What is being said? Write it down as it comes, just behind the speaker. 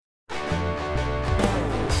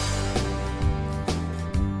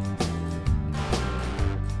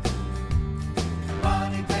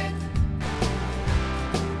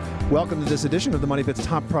Welcome to this edition of the Money Pit's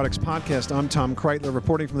Top Products Podcast. I'm Tom Kreitler,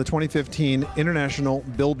 reporting from the 2015 International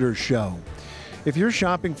Builders Show. If you're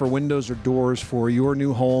shopping for windows or doors for your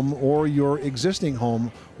new home or your existing home,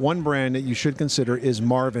 one brand that you should consider is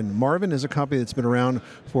Marvin. Marvin is a company that's been around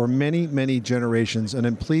for many, many generations, and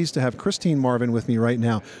I'm pleased to have Christine Marvin with me right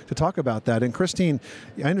now to talk about that. And Christine,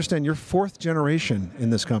 I understand you're fourth generation in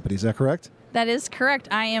this company. Is that correct? That is correct.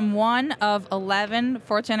 I am one of 11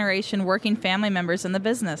 fourth-generation working family members in the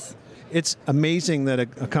business. It's amazing that a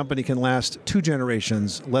company can last 2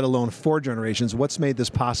 generations, let alone 4 generations. What's made this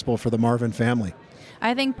possible for the Marvin family?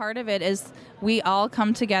 I think part of it is we all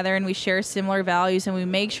come together and we share similar values, and we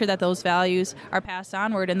make sure that those values are passed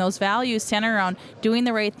onward. And those values center around doing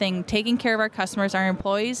the right thing, taking care of our customers, our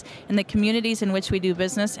employees, and the communities in which we do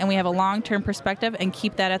business. And we have a long-term perspective and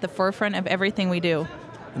keep that at the forefront of everything we do.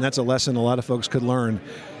 And that's a lesson a lot of folks could learn.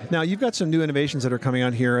 Now, you've got some new innovations that are coming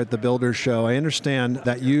out here at the Builders Show. I understand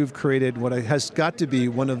that you've created what has got to be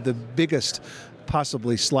one of the biggest,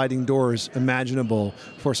 possibly sliding doors imaginable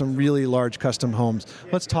for some really large custom homes.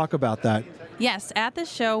 Let's talk about that. Yes, at the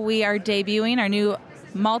show we are debuting our new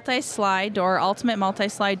multi-slide door, ultimate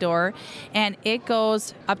multi-slide door, and it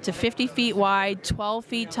goes up to 50 feet wide, 12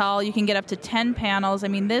 feet tall. You can get up to 10 panels. I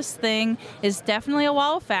mean, this thing is definitely a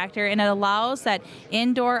wow factor, and it allows that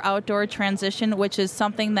indoor-outdoor transition, which is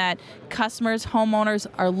something that customers, homeowners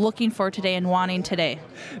are looking for today and wanting today.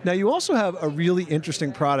 Now, you also have a really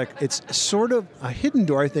interesting product. It's sort of a hidden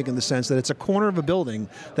door, I think, in the sense that it's a corner of a building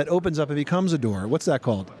that opens up and becomes a door. What's that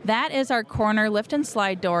called? That is our corner lift and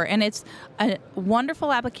slide door, and it's a wonderful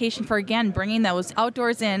application for, again, bringing those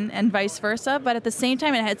outdoors in and vice versa, but at the same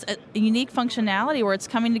time it has a unique functionality where it's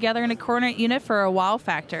coming together in a corner unit for a wow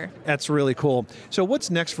factor. That's really cool. So what's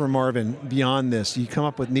next for Marvin beyond this? You come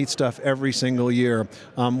up with neat stuff every single year.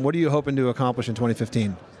 What are you hoping to accomplish in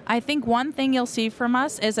 2015? I think one thing you'll see from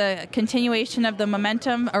us is a continuation of the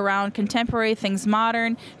momentum around contemporary things,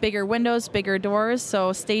 modern, bigger windows, bigger doors,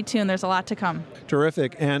 so stay tuned. There's a lot to come.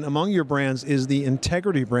 Terrific. And among your brands is the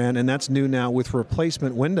Integrity brand, and that's new now with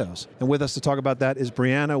replacement windows. And with us to talk about that is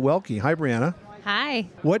Brianna Welke. Hi, Brianna. Hi.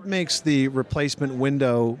 What makes the replacement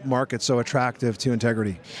window market so attractive to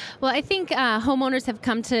Integrity? Well, I think homeowners have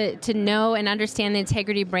come to know and understand the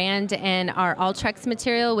Integrity brand and our Ultrex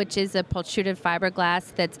material, which is a pultruded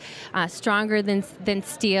fiberglass that's stronger than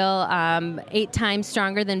steel, 8 times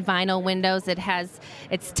stronger than vinyl windows.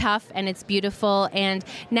 It's tough and it's beautiful. And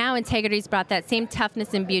now Integrity's brought that same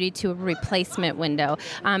toughness and beauty to a replacement window.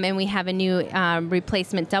 And we have a new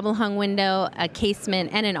replacement double hung window, a casement,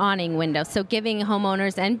 and an awning window. So giving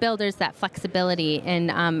homeowners and builders that flexibility in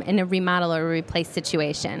a remodel or a replace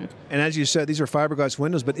situation. And as you said, these are fiberglass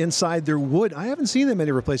windows, but inside they're wood. I haven't seen that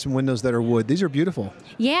many replacement windows that are wood. These are beautiful.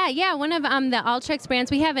 Yeah. One of the Ultrex brands,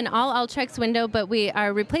 we have an all Ultrex window, but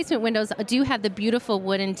our replacement windows do have the beautiful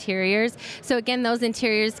wood interiors. So again, those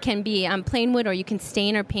interiors can be plain wood, or you can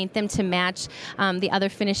stain or paint them to match the other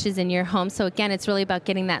finishes in your home. So again, it's really about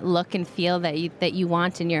getting that look and feel that you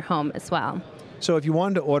want in your home as well. So if you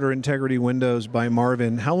wanted to order Integrity windows by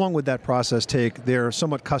Marvin, how long would that process take? They're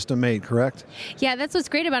somewhat custom made, correct? Yeah, that's what's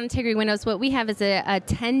great about Integrity windows. What we have is a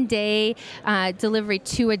 10-day delivery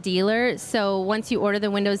to a dealer. So once you order the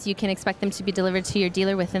windows, you can expect them to be delivered to your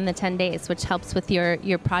dealer within the 10 days, which helps with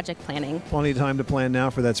your project planning. Plenty of time to plan now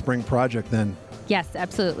for that spring project then. Yes,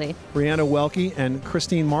 absolutely. Brianna Welke and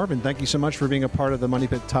Christine Marvin, thank you so much for being a part of the Money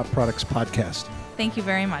Pit Top Products Podcast. Thank you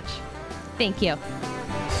very much. Thank you.